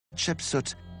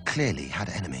Hatshepsut clearly had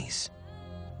enemies,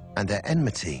 and their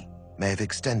enmity may have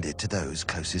extended to those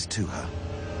closest to her.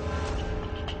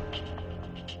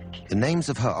 The names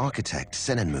of her architect,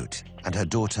 Senenmut, and her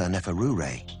daughter,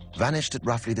 Neferure, vanished at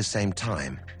roughly the same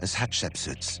time as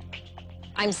Hatshepsut's.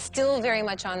 I'm still very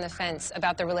much on the fence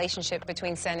about the relationship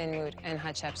between Senenmut and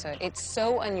Hatshepsut. It's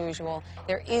so unusual.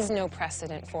 There is no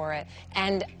precedent for it,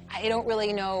 and I don't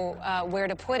really know where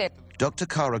to put it. Dr.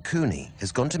 Kara Cooney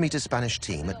has gone to meet a Spanish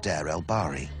team at Deir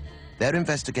el-Bahri. They're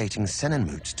investigating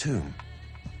Senenmut's tomb.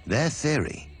 Their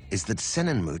theory is that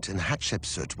Senenmut and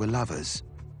Hatshepsut were lovers,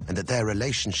 and that their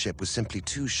relationship was simply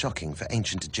too shocking for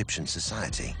ancient Egyptian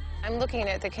society. I'm looking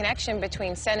at the connection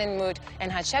between Senenmut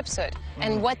and Hatshepsut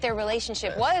and what their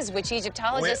relationship was, which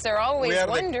Egyptologists are always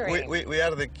wondering. We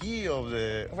are the key of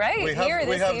the... Right, we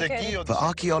have the key of For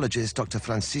archaeologist Dr.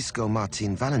 Francisco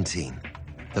Martin Valentin,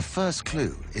 the first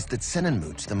clue is that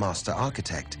Senenmut, the master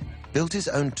architect, built his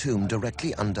own tomb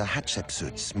directly under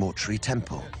Hatshepsut's mortuary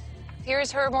temple.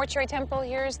 Here's her mortuary temple,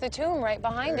 here's the tomb right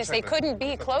behind us. They couldn't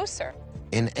be closer.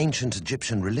 In ancient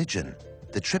Egyptian religion,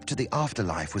 the trip to the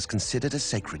afterlife was considered a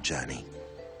sacred journey.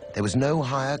 There was no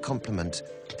higher compliment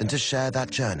than to share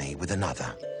that journey with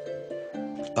another.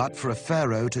 But for a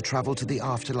pharaoh to travel to the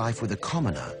afterlife with a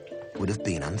commoner would have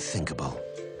been unthinkable.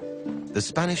 The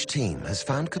Spanish team has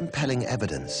found compelling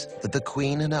evidence that the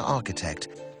queen and her architect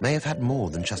may have had more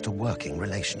than just a working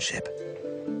relationship.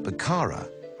 But Kara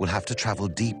will have to travel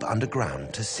deep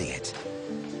underground to see it.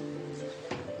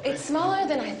 It's smaller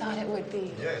than I thought it would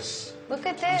be. Yes. Look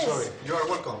at this. I'm sorry. You are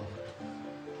welcome.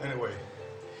 Anyway.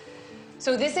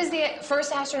 So this is the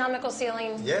first astronomical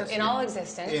ceiling in all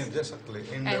existence. Exactly.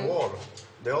 In the world.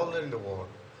 The only in the world.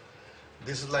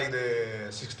 This is like the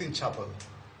 16th chapel.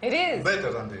 It is.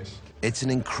 Better than this. It's an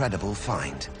incredible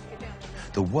find.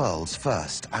 The world's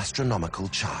first astronomical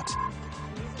chart.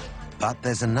 But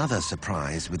there's another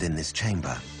surprise within this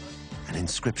chamber. An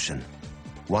inscription.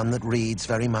 One that reads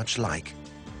very much like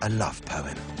a love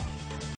poem.